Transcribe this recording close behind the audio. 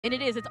And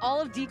it is. It's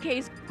all of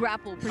DK's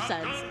grapple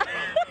percents.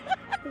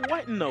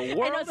 What in the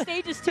world? And on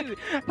stages too.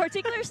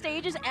 Particular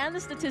stages and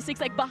the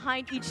statistics like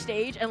behind each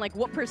stage and like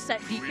what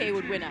percent DK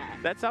would win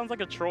at. That sounds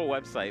like a troll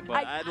website,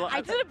 but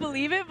I didn't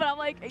believe it, but I'm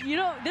like, you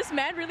know, this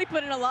man really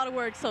put in a lot of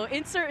work. So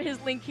insert his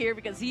link here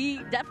because he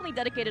definitely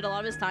dedicated a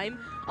lot of his time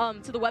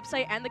to the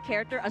website and the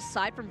character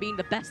aside from being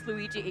the best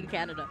Luigi in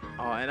Canada.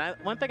 Oh, and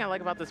one thing I like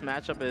about this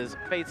matchup is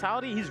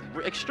Fatality. He's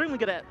extremely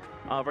good at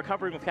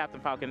recovering with Captain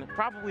Falcon.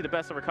 Probably the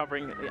best at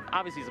recovering.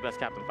 Obviously, he's the best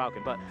Captain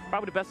Falcon, but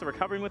probably the best at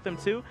recovering with him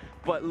too.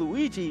 But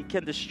Luigi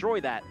can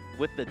destroy that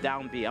with the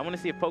down B. I want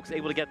to see if Poke's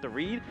able to get the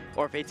read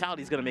or if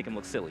Fatality's going to make him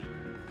look silly.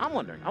 I'm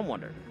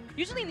wondering.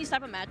 Usually in these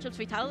type of matchups,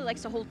 Fatality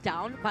likes to hold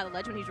down by the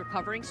ledge when he's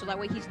recovering, so that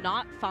way he's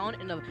not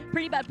found in a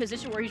pretty bad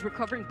position where he's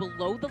recovering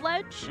below the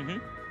ledge.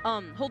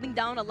 Holding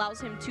down allows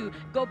him to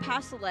go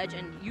past the ledge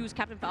and use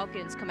Captain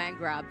Falcon's command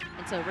grab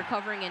into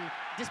recovering and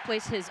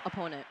displace his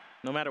opponent.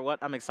 No matter what,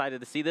 I'm excited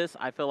to see this.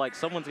 I feel like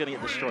someone's going to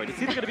get destroyed. It's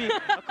either going to be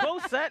a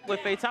close set with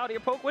Fatality or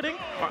Poke winning,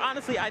 or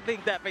honestly, I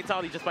think that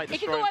Fatality just might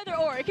destroy. It can go either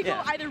or. It can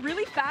go either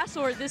really fast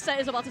or this set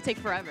is about to take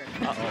forever.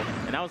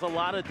 Uh-oh. And that was a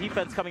lot of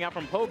defense coming out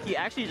from Poke. He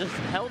actually just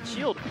held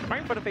shield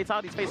right in front of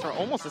Fatality's face for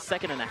almost a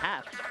second and a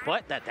half.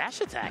 But that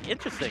dash attack,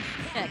 interesting.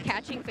 Yeah,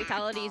 catching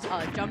Fatality's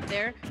jump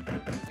there.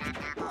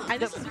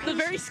 And this is the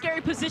very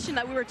scary position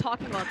that we were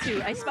talking about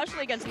too,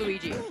 especially against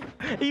Luigi.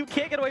 You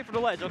can't get away from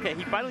the ledge. Okay,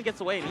 he finally gets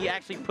away and he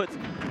actually puts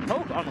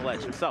Poke on the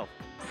ledge himself.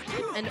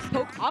 And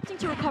Poke opting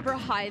to recover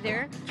high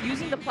there,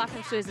 using the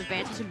platform to his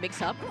advantage to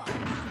mix up.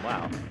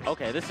 Wow.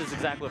 Okay, this is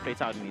exactly what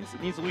Fatality means.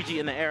 It needs Luigi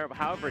in the air.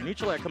 However,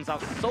 neutral air comes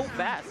out so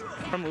fast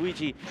from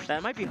Luigi that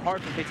it might be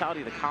hard for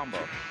Fatality to combo.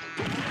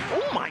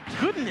 Oh my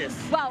goodness!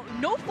 Wow,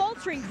 no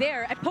faltering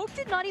there. And Poke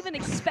did not even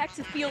expect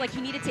to feel like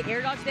he needed to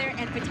air dodge there,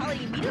 and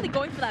Fatality immediately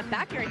going for that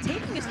back air and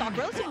taking his stock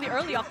relatively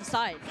early off the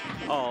side.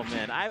 Oh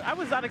man, I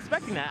was not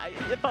expecting that.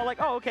 It felt like,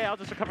 oh okay, I'll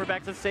just recover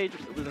back to the stage.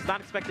 I was not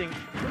expecting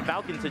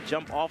Falcon to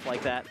jump off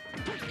like that.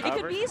 It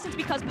could be since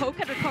because Poke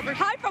had recovered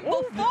high from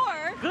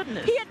before.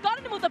 Goodness. He had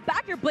gotten him with a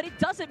back air, but it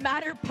doesn't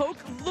matter. Poke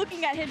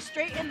looking at him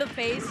straight in the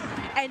face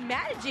and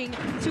managing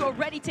to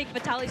already take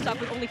Fatality stock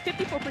with only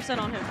 54%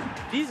 on him.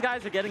 These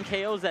guys are getting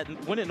KOs that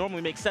wouldn't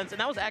normally make sense, and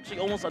that was actually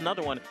almost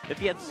another one if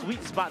he had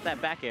sweet spot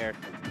that back air.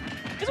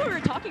 This is what we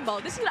were talking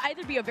about. This could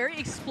either be a very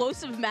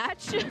explosive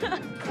match. Did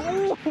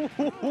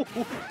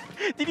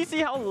you see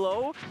how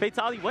low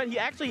Fatality went? He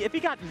actually, if he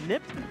got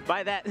nipped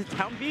by that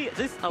down B,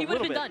 just a little bit. He would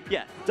have been done.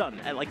 Yeah, done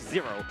at like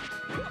 0.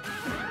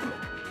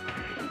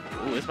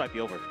 Ooh, this might be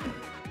over.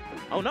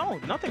 Oh no,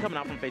 nothing coming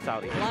out from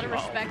Fatality. A lot of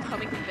respect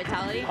coming from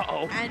Fatality.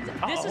 And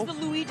this is the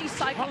Luigi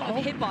cyclone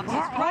of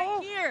hitboxes right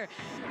here.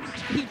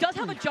 He does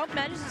have a jump,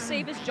 manages to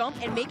save his jump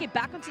and make it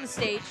back onto the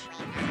stage.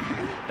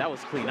 That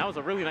was clean. That was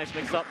a really nice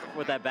mix-up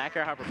with that back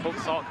air. However, Poke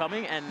saw it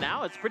coming, and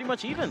now it's pretty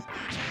much even.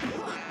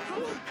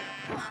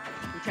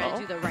 We try to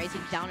do the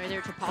rising downer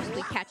there to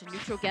possibly catch a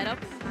neutral get-up.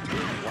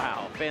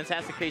 Wow,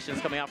 fantastic patience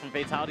coming out from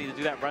Fatality to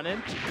do that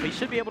run-in. He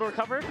should be able to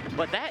recover,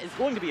 but that is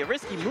going to be a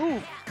risky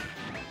move.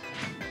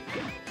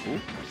 Ooh,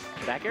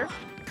 back air.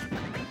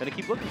 Gonna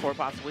keep looking for it,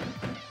 possibly.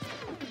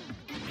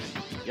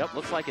 Yep,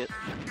 looks like it.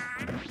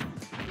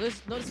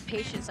 Notice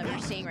patience that we're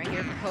seeing right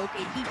here from Poke.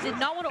 He did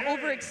not want to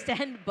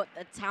overextend, but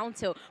the down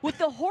tilt with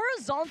the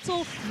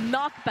horizontal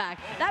knockback.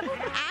 That move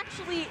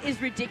actually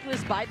is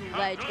ridiculous by the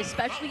ledge,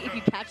 especially if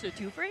you catch the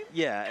 2-frame.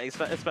 Yeah,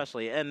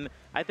 especially. And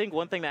I think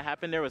one thing that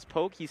happened there was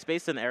Poke, he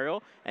spaced an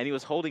aerial, and he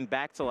was holding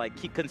back to like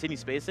continue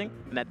spacing,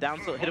 and that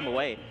down tilt hit him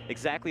away.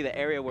 Exactly the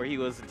area where he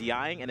was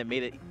DIing, and it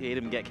made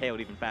him get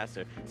KO'd even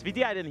faster. So if he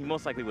DI'd in, he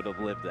most likely would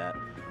have lived that.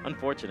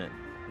 Unfortunate.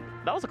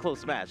 That was a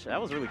close match. That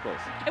was really close.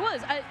 It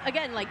was.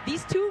 Again, like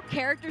these two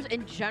characters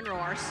in general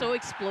are so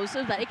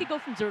explosive that it could go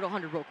from 0 to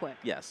 100 real quick.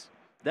 Yes.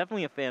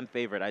 Definitely a fan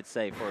favorite, I'd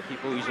say, for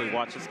people who usually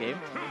watch this game.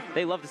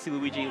 They love to see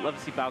Luigi, love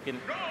to see Falcon.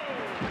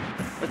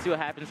 Let's see what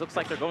happens. Looks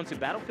like they're going to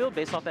Battlefield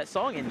based off that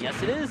song, and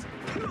yes, it is.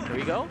 Here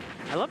we go.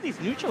 I love these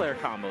neutral air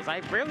combos.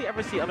 I rarely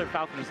ever see other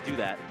Falcons do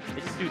that.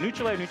 They just do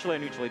neutral air, neutral air,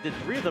 neutral air. They did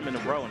 3 of them in a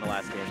row in the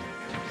last game.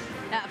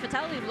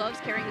 Fatality loves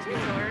carrying his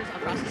neutral airs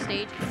across the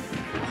stage.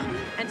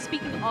 And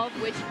speaking of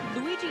which,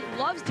 Luigi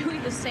loves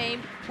doing the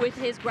same with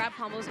his grab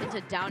combos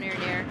into down air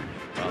and air.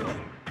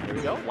 There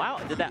we go. Wow,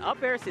 did that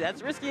up air. See,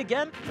 that's risky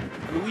again.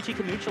 Luigi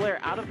can neutral air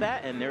out of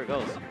that, and there it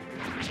goes.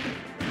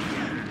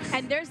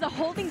 And there's the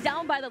holding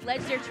down by the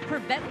ledge there to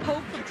prevent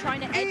Poke from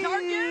trying to edge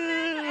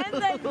argument.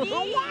 And the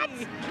knee.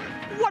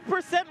 What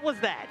percent was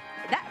that?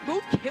 That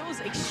move kills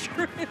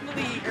extremely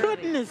early.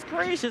 Goodness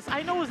gracious.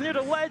 I know it was near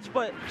the ledge,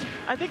 but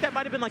I think that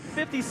might have been like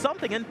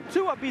 50-something, and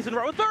 2 up Bs in a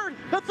row.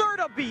 The third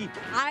up B.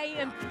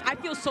 I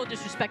feel so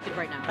disrespected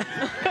right now.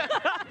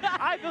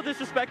 I feel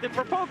disrespected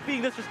for Poke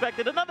being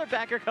disrespected. Another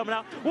backer coming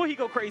out. Will he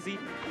go crazy?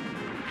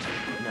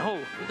 No.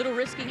 A little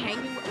risky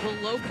hanging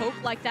below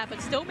Poke like that,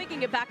 but still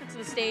making it back into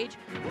the stage.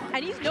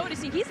 And he's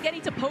noticing he's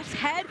getting to Poke's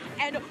head,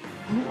 and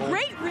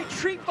great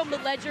retreat from the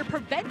ledger,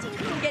 preventing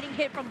him from getting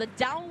hit from the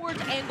downwards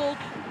angled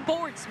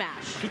Forward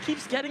smash. He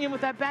keeps getting him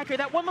with that back air.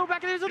 That one little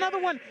back air, there's another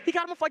one. He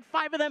got him with like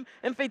 5 of them,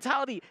 and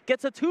Fatality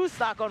gets a 2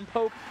 stock on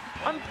Poke.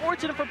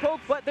 Unfortunate for Poke,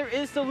 but there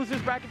is still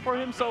loser's bracket for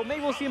him, so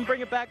maybe we'll see him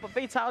bring it back, but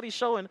Fatality's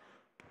showing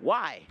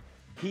why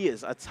he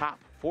is a top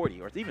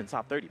 40 or even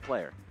top 30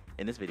 player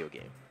in this video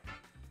game.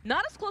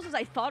 Not as close as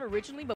I thought originally, but